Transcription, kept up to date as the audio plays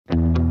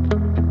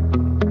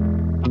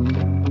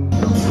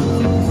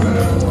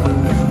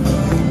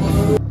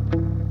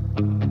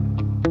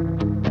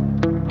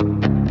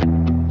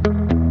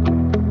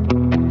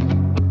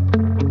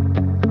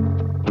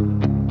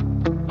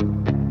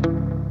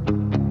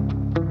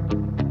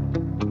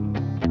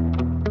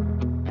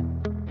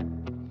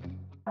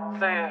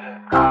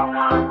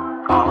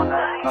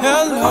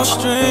Hello,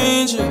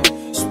 stranger.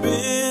 It's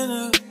been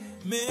a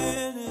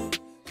minute.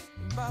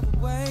 By the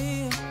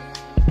way,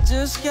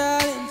 just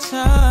got in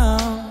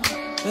town,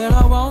 but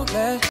I won't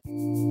let.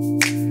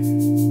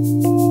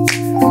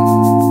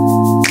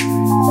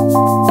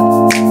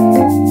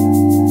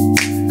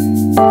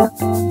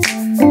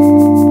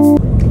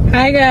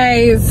 Hi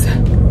guys,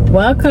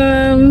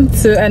 welcome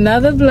to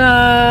another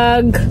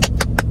vlog.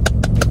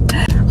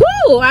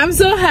 Woo! I'm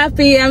so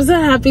happy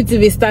to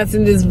be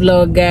starting this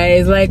vlog,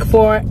 guys. Like,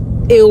 for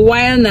a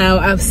while now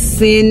I've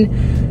seen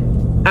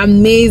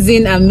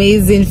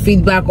amazing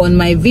feedback on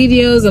my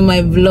videos, on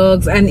my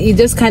vlogs, and it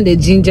just kind of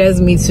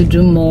gingers me to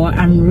do more.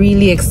 I'm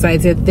really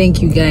excited.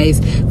 Thank you guys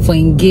for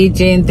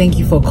engaging, thank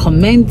you for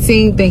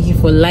commenting, thank you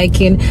for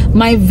liking.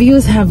 My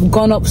views have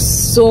gone up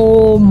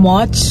so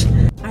much,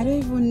 I don't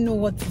even know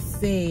what to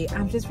say.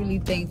 I'm just really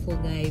thankful,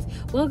 guys.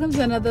 Welcome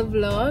to another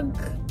vlog.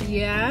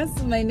 Yes,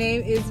 my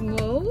name is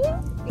Mo.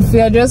 If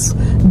you're just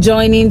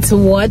joining to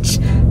watch,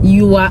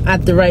 you are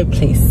at the right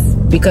place,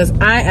 because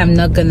I am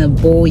not gonna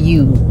bore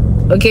you,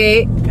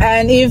 okay?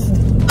 And if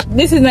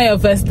this is not your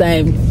first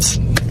time,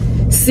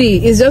 see,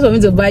 it's just for me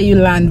to buy you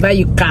land, buy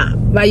you car,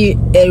 buy you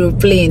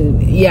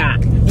aeroplane. Yeah,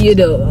 you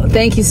know.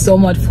 Thank you so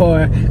much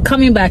for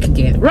coming back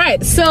again.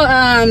 Right, so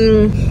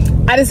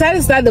I decided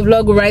to start the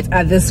vlog right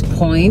at this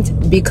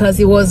point because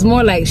it was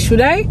more like,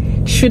 should I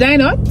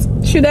not,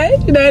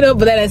 but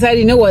then I decided,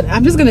 you know what,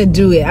 I'm just gonna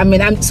do it. I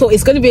mean, so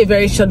it's going to be a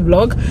very short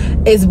vlog.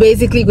 It's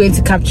basically going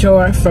to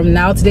capture from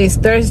now, today's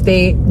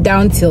Thursday,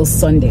 down till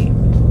Sunday,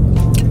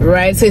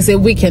 right? So it's a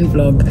weekend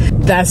vlog.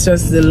 That's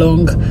just the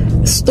long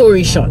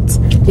story short.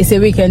 It's a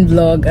weekend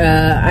vlog.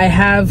 I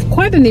have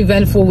quite an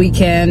eventful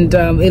weekend,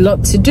 a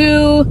lot to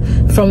do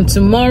from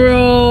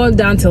tomorrow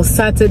down till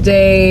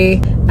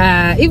Saturday,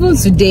 even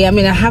today. I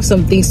mean, I have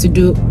some things to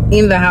do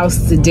in the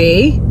house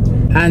today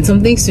and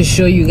some things to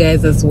show you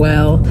guys as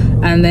well.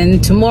 And then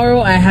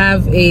tomorrow I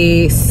have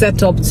a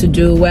setup to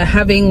do. We're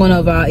having one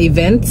of our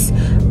events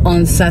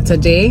on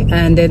Saturday,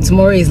 and then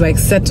tomorrow is like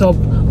setup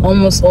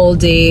almost all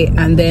day,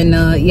 and then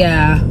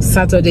yeah,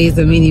 Saturday is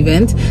the main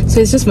event. So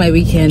it's just my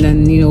weekend,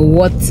 and you know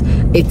what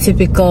a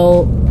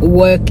typical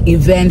work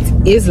event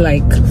is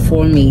like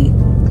for me,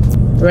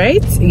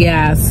 right?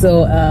 Yeah,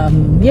 so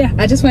yeah,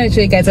 I just wanted to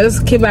show you guys. I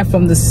just came back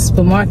from the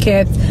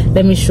supermarket.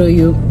 Let me show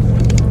you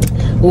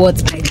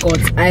what I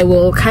got. I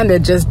will kind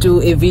of just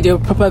do a video,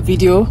 proper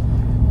video,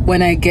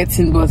 when I get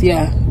in, but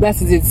yeah,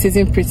 that's it. It's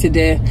sitting pretty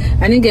there.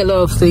 I didn't get a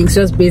lot of things,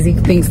 just basic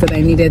things that I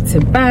needed to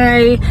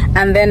buy.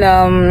 And then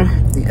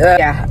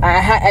yeah,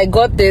 I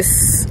got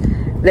this.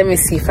 Let me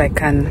see if I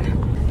can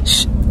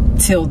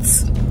tilt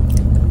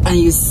and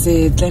you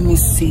see it. Let me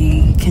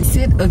see, can you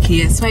see it? Okay,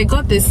 yeah. So I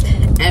got this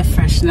air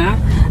freshener,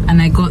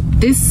 and I got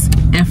this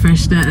air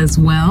freshener as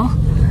well.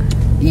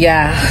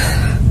 Yeah,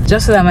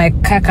 just so that my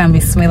car can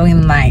be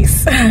smelling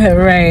nice.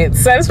 Right,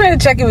 so I just wanted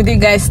to check in with you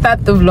guys,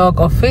 start the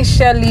vlog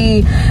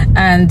officially,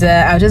 and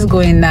I'll just go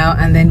in now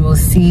and then we'll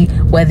see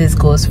where this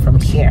goes from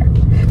here.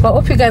 But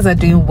hope you guys are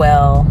doing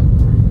well.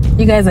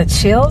 You guys are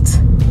chilled,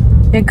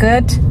 you're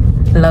good,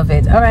 love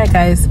it. All right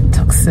guys,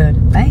 talk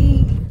soon, bye.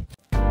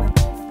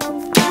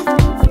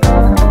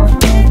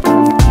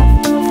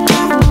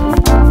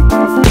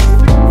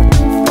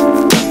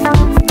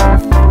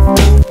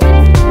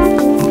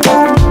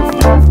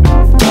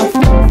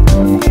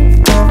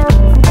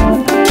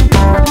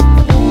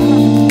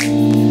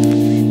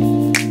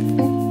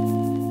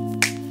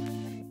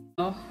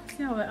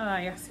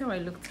 See how I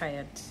look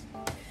tired.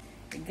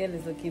 The girl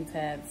is looking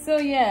tired. So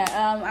yeah,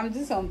 I'm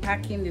just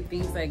unpacking the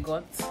things I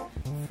got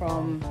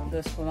from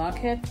the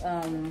supermarket.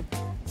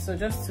 So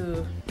just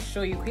to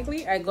show you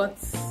quickly, I got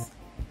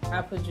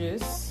apple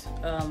juice.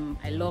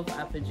 I love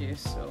apple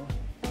juice, so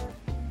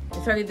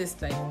especially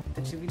this like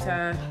the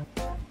Chivita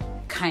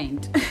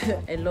kind.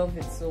 I love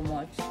it so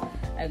much.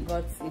 I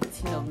got a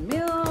tin of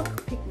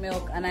milk, thick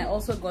milk, and I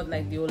also got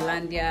like the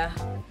Hollandia.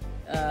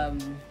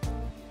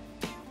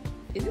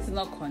 This is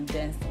not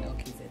condensed milk,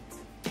 is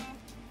it?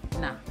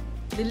 Nah,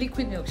 the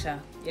liquid milk,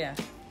 yeah,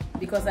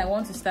 because I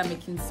want to start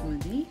making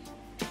smoothie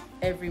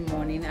every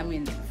morning. I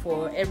mean,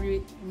 for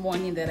every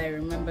morning that I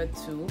remember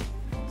to,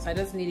 so I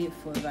just need it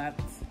for that.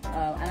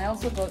 And I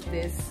also got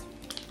this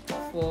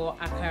for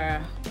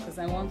akara, because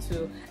I want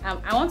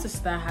to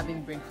start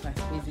having breakfast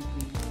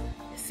basically.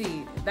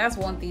 See, that's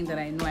one thing that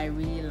I know I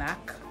really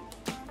lack.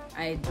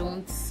 I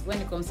don't, when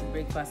it comes to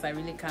breakfast, I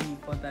really can't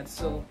report that.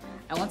 So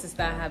I want to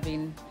start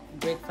having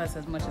breakfast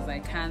as much as I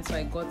can. So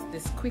I got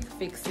this quick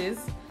fixes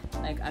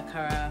like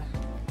akara,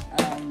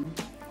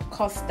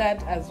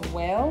 custard as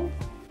well.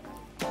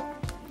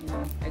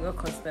 I got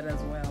custard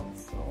as well,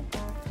 so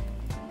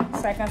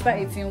I can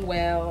start eating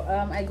well.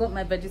 I got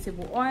my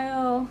vegetable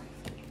oil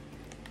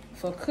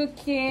for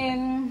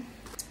cooking.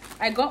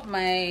 I got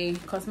my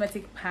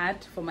cosmetic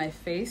pad for my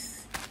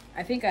face.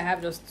 I think I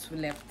have just 2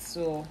 left,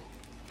 so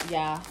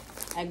yeah.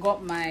 I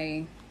got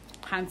my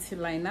panty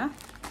liner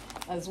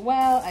as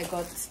well. I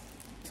got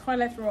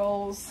toilet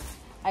rolls.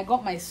 I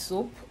got my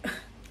soap,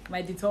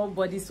 my Dettol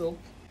body soap.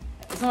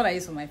 It's not what I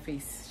use for my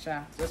face,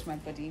 just my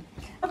body.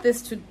 I got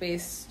this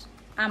toothpaste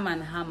Arm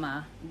 &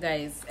 Hammer,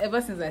 guys. Ever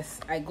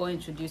since I got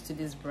introduced to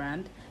this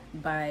brand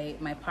by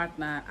my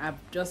partner, I've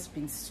just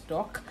been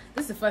stuck.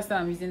 This is the first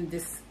time I'm using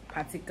this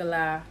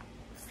particular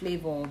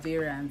flavor or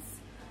variant,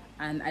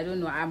 and I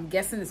don't know, I'm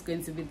guessing it's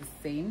going to be the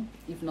same,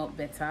 if not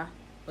better.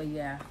 But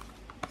yeah,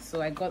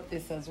 so I got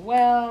this as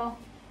well.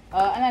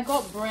 And I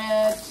got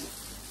bread.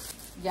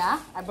 Yeah,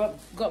 I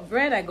got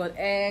bread, I got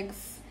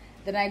eggs,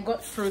 then I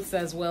got fruits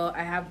as well.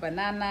 I have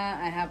banana,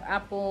 I have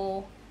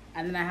apple,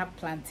 and then I have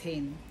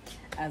plantain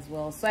as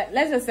well. So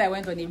let's just say I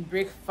went on a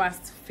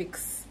breakfast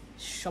fix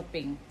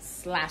shopping /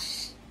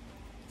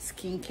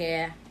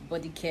 skincare,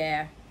 body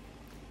care,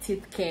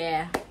 teeth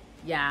care.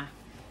 Yeah,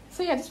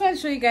 so yeah, just want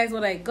to show you guys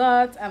what I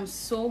got. I'm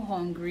so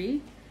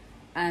hungry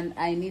and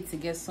I need to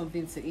get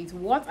something to eat.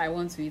 What I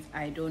want to eat,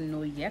 I don't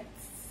know yet,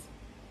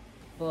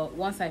 but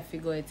once I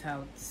figure it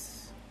out,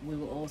 we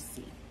will all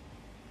see.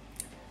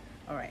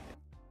 All right,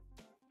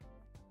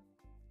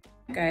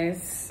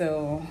 guys,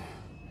 so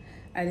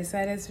I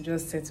decided to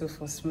just settle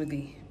for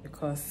smoothie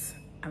because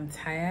I'm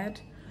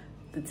tired.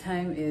 The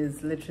time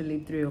is literally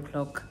 3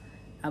 o'clock.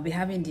 I'll be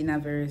having dinner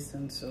very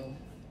soon, so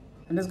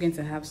I'm just going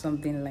to have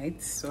something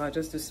light. So I'll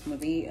just do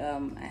smoothie.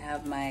 I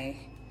have my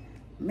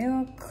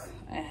milk,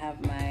 I have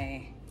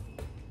my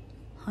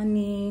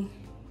honey,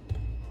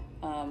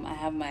 I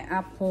have my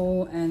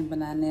apple and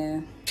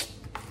banana,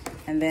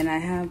 and then I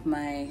have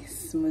my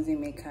smoothie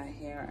maker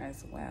here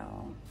as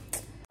well.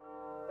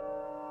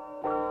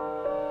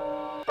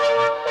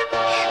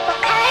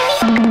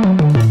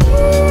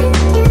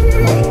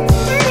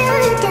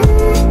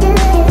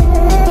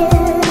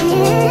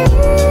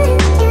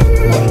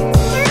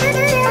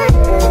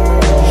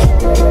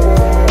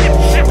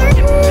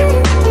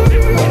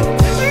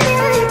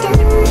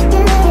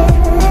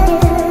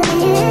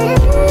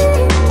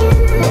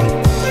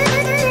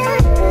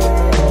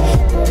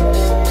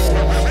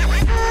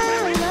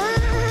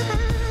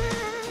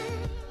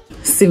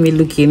 See me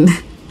looking.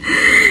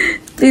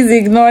 Please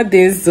ignore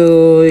this.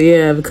 So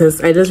yeah,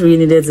 because I just really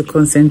needed to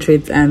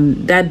concentrate,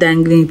 and that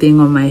dangling thing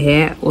on my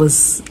hair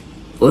was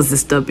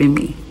disturbing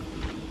me.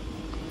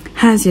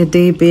 How's your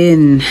day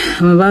been?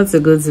 I'm about to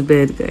go to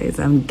bed, guys.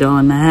 I'm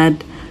done. I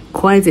had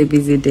quite a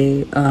busy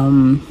day.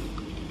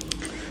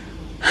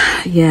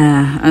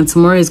 Yeah, and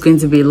tomorrow is going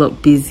to be a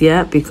lot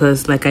busier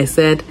because, like I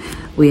said,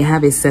 we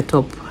have a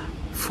setup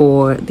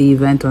for the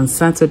event on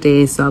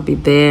Saturday, so I'll be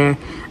there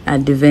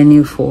at the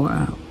venue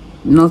for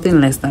nothing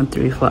less than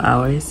 3-4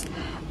 hours.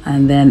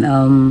 And then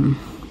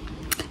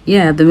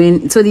yeah,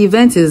 so the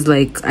event is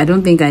like, I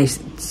don't think I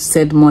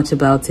said much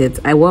about it.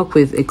 I work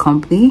with a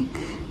company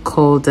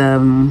called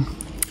and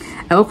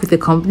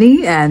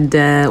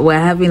we're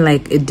having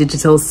like a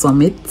digital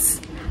summit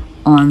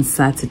on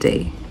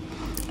Saturday,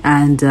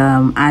 and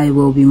I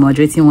will be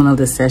moderating one of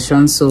the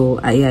sessions.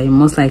 So yeah, you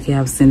most likely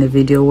have seen a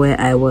video where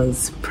I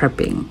was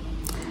prepping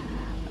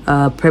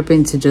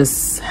to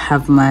just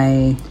have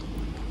my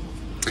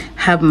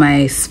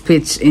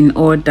speech in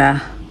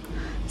order.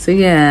 So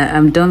yeah,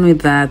 I'm done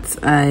with that.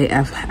 I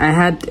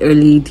had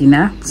early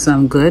dinner, so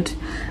I'm good.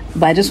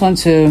 But I just want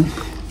to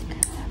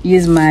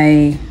use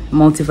my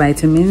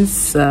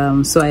multivitamins.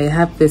 So I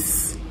have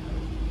this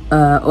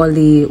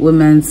Oli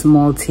Women's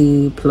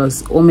Multi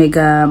Plus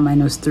Omega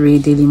 -3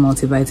 daily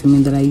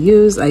multivitamin that I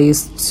use. I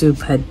use 2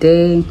 per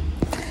day.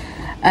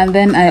 And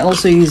then I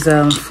also use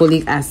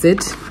folic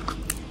acid.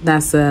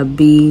 That's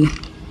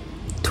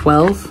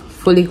B12.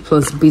 Folic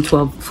plus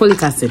B12,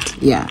 folic acid.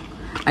 Yeah,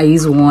 I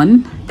use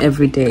 1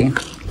 every day.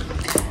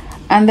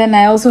 And then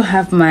I also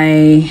have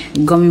my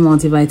gummy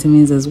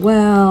multivitamins as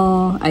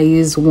well. I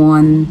use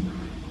 1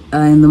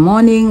 in the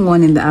morning,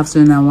 1 in the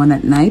afternoon, and 1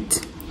 at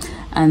night.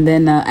 And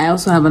then I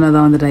also have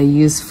another one that I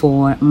use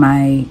for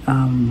my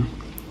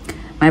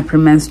my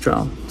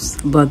premenstruals,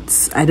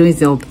 but I don't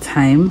use it all the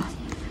time.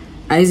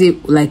 I use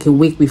it like a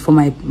week before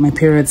my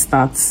period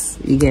starts.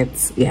 You get,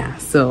 yeah.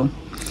 So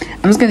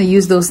I'm just gonna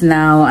use those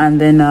now, and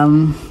then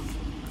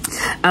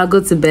I'll go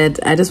to bed.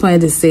 I just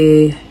wanted to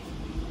say,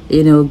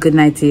 you know, good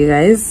night to you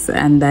guys,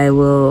 and I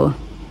will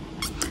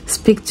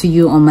speak to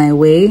you on my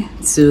way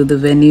to the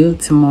venue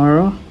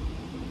tomorrow.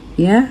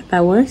 Yeah,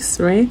 that works,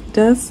 right? It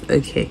does?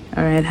 Okay.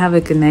 All right, have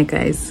a good night,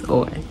 guys,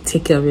 or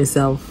take care of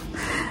yourself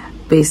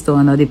based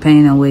on or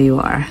depending on where you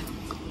are.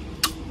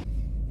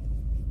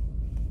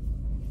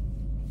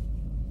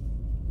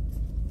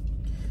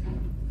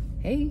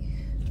 Hey,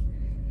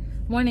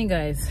 morning,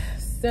 guys.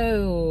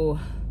 So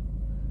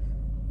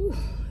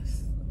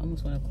it's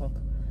almost 1 o'clock.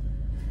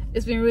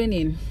 It's been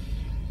raining.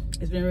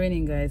 It's been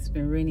raining, guys. It's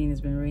been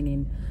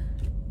raining.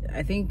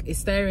 I think it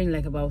started raining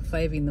like about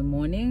 5 in the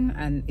morning,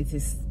 and it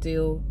is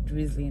still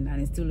drizzling,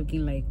 and it's still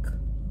looking like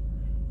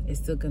it's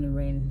still gonna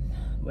rain.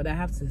 But I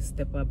have to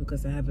step up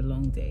because I have a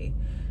long day.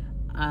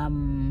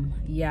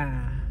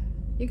 Yeah,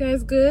 you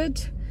guys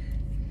good?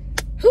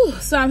 Whew.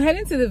 So I'm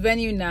heading to the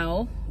venue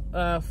now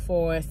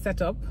for a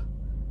setup.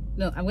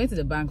 No, I'm going to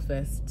the bank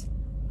first.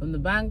 From the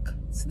bank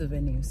to the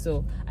venue.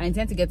 So I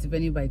intend to get to the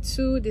venue by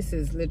 2. This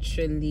is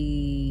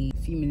literally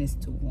a few minutes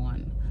to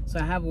 1. So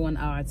I have 1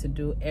 hour to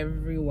do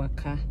every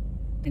waka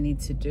I need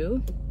to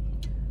do.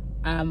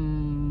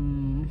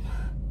 I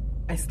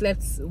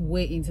slept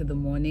way into the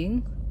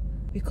morning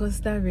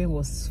because that rain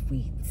was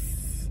sweet.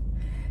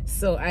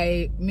 So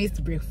I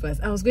missed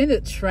breakfast. I was going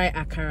to try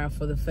akara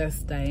for the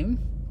first time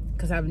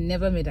because I've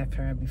never made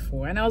akara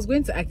before, and I was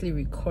going to actually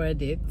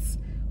record it,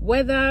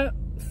 whether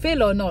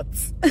fail or not,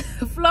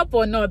 flop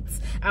or not.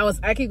 I was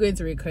actually going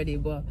to record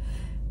it, but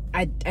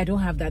I don't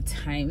have that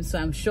time. So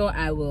I'm sure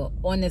I will.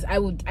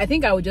 I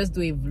think I would just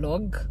do a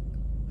vlog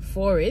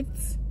for it,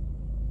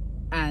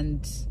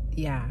 and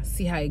yeah,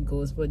 see how it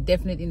goes. But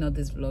definitely not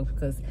this vlog,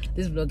 because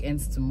this vlog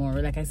ends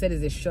tomorrow. Like I said,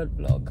 it's a short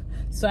vlog,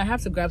 so I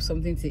have to grab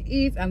something to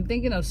eat. I'm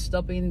thinking of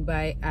stopping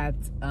by at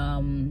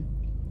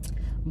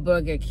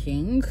Burger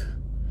King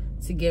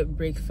to get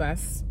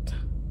breakfast,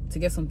 to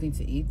get something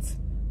to eat,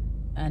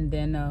 and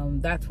then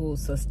that will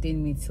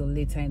sustain me till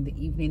later in the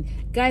evening.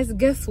 Guys,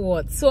 guess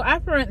what? So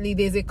apparently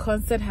there's a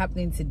concert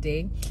happening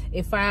today,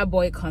 a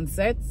FIREBOY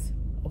concert,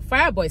 or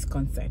FIREBOY's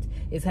concert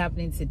is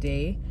happening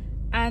today,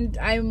 and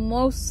I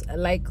most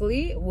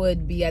likely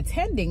would be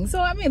attending.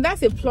 So I mean,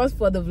 that's a plus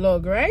for the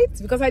vlog, right?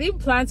 Because I didn't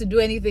plan to do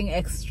anything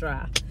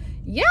extra.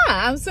 Yeah,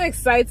 I'm so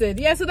excited.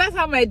 Yeah, so that's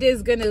how my day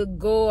is gonna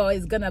go, or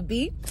is gonna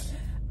be.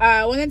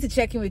 I wanted to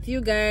check in with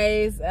you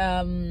guys.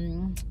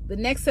 The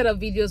next set of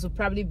videos will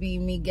probably be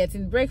me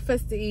getting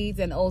breakfast to eat,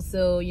 and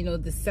also, you know,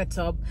 the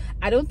setup.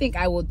 I don't think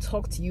I will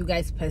talk to you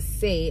guys per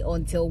se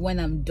until when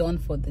I'm done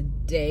for the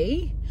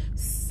day.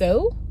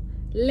 So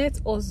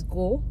let us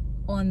go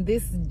on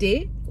this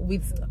day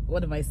with,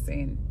 what am I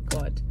saying,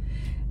 God,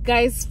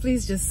 guys,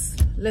 please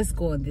just let's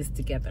go on this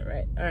together,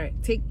 right? All right,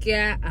 take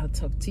care. I'll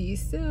talk to you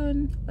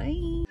soon.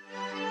 Bye.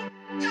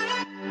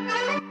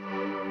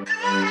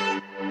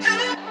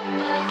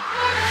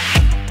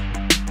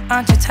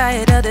 Aren't you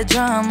tired of the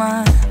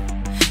drama?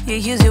 You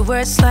use your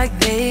words like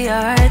they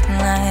are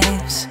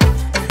knives.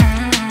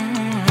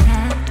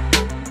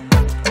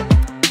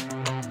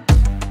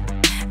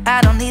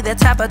 I don't need that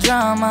type of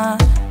drama,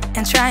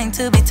 and trying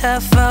to be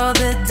tough all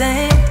the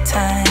damn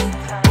time.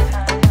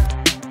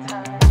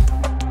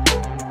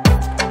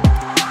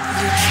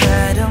 You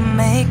try to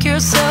make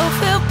yourself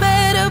feel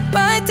better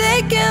by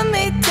taking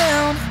me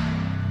down.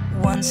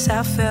 Once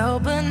I fell,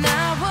 but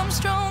now I'm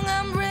strong,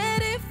 I'm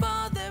ready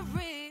for the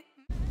reap.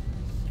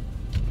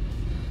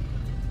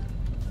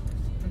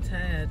 I'm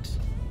tired.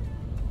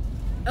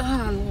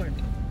 Oh Lord.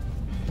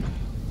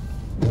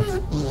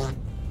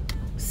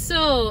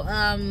 So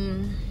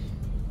I'm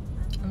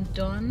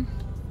done.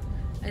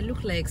 I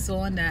look like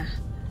someone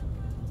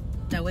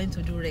that went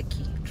to do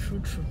Reiki.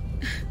 True.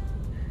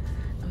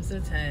 I'm so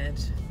tired.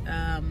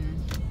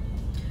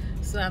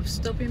 So I'm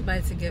stopping by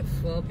to get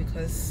fuel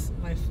because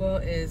my fuel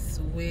is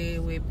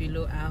way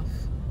below half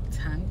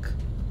tank.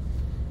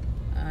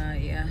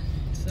 Yeah,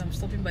 so I'm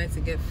stopping by to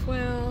get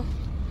fuel.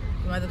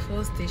 I'm at the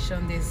fuel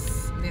station.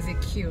 There's a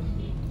queue.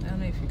 I don't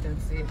know if you can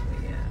see it,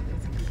 but yeah,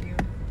 there's a queue.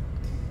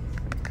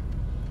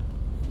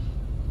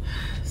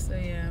 So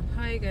yeah,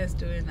 how are you guys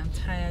doing? I'm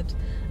tired,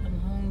 I'm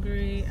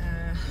hungry,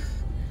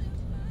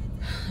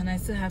 and I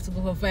still have to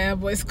go for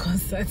FIREBOY's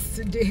concerts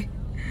today.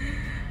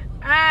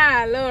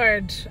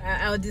 Lord,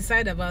 I'll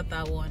decide about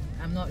that one.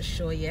 I'm not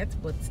sure yet,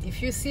 but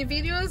if you see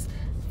videos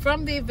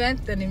from the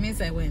event, then it means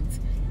I went.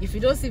 If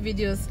you don't see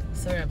videos,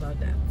 sorry about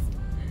that.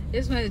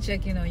 Just wanted to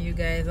check in on you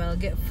guys. I'll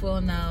get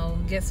full now,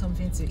 get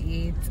something to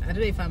eat. I don't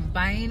know if I'm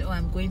buying or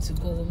I'm going to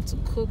go home to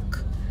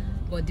cook,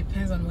 but it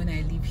depends on when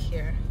I leave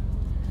here.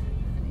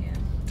 And yeah,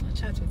 I'll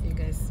chat with you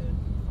guys soon.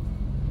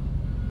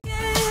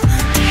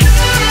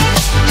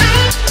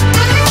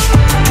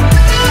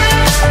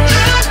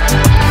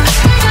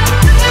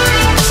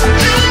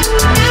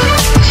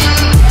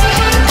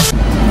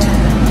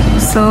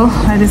 So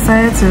I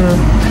decided to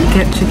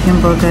get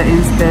chicken burger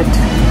instead,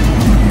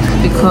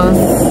 because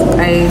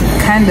I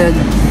kind of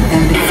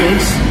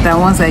envisage that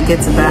once I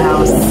get to the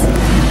house,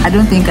 I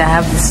don't think I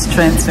have the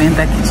strength to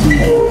enter kitchen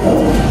again.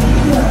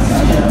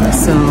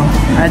 So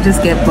I'll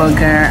just get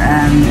burger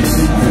and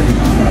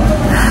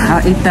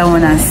I'll eat that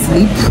one and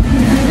sleep.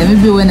 And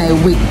maybe when I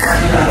wake,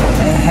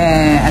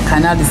 I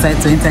can now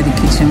decide to enter the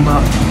kitchen,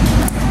 but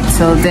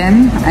till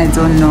then, I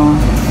don't know.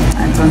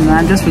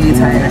 I'm just really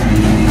tired.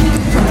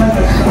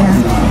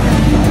 Yeah.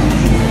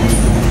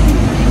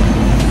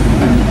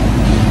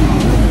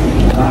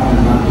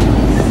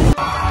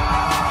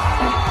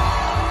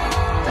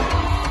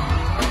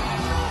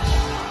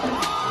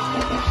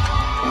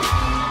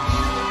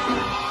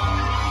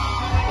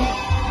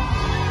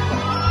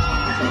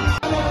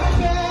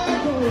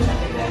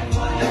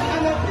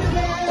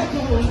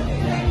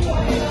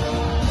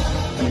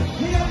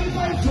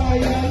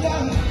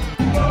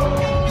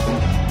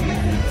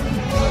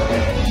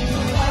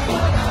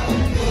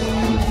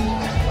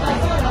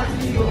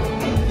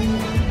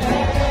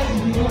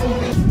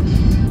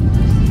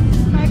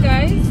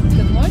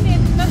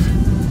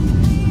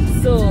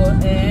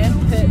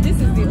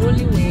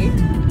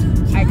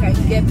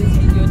 Get this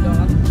video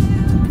done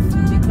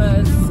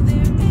because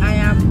I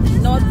am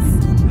not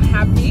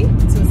happy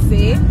to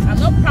say, I'm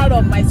not proud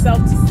of myself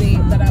to say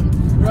that I'm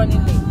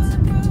running late.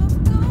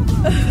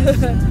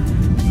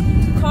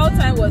 call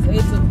time was 8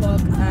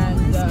 o'clock,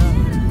 and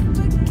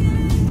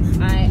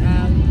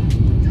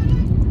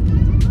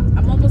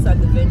I'm almost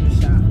at the venue,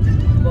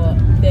 but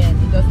then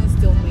it doesn't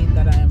still mean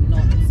that I am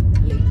not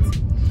late.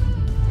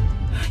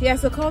 Yeah,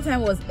 so call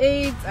time was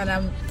 8, and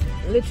I'm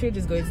literally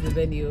just going to the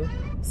venue.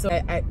 So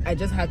I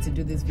just had to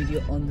do this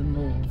video on the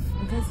move.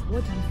 Because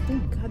what do you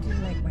think? How do you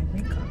like my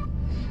makeup?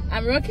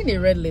 I'm rocking a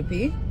red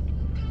lippy,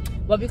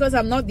 but because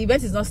I'm not, the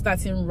event is not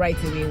starting right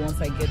away.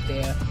 Once I get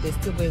there, we're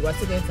still going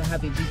to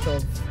have a bit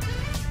of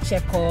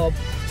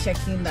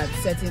checking that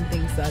certain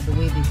things are the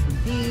way they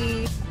should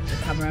be. The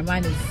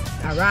cameraman is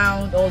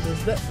around, all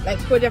those like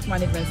project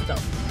management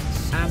stuff.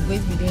 I'm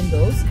going to be doing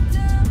those.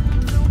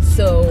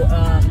 So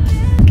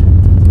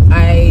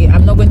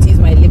I'm not going to use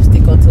my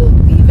lipstick until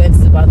the event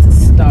is about to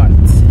start.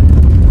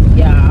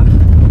 Yeah.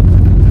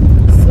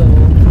 So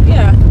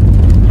yeah,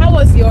 how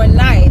was your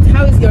night?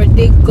 How is your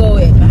day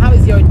going? How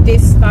is your day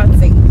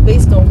starting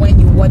based on when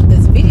you watch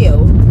this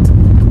video?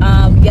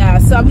 Yeah,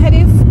 so I'm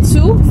heading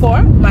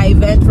for my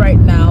event right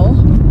now,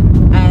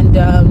 and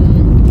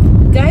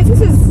guys,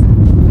 this is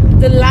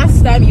the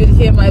last time you'd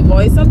hear my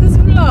voice on this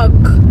vlog.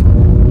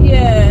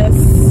 Yes.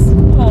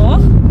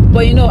 Aww.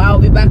 But you know, I'll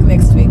be back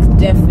next week.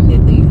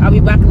 Definitely, I'll be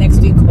back next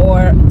week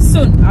or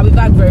soon. I'll be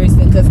back very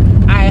soon because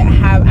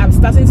I'm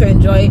starting to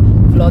enjoy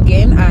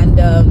vlogging, and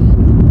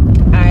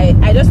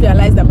I just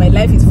realized that my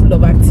life is full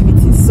of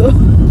activities, so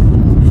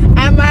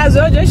I might as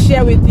well just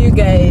share with you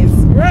guys,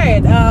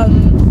 right?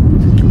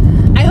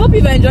 I hope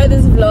you've enjoyed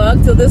this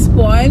vlog till this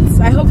point.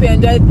 I hope you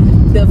enjoyed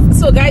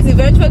so guys,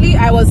 eventually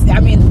I was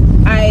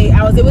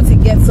able to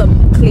get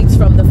some clips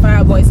from the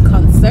FIREBOY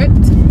concert,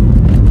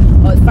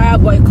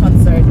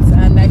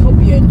 and I hope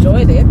you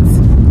enjoyed it.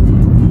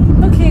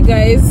 Okay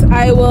guys,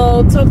 I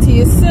will talk to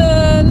you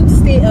soon.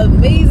 Stay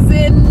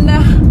amazing,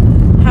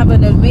 have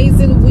an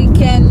amazing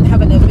weekend,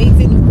 have an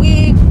amazing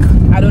week.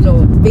 I don't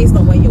know, based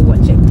on when you're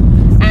watching,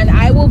 and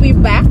I will be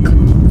back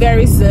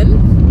very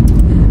soon.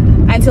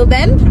 Until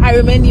then, I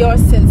remain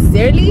yours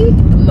sincerely,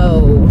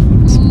 Mo.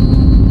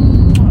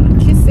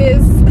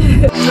 Kisses.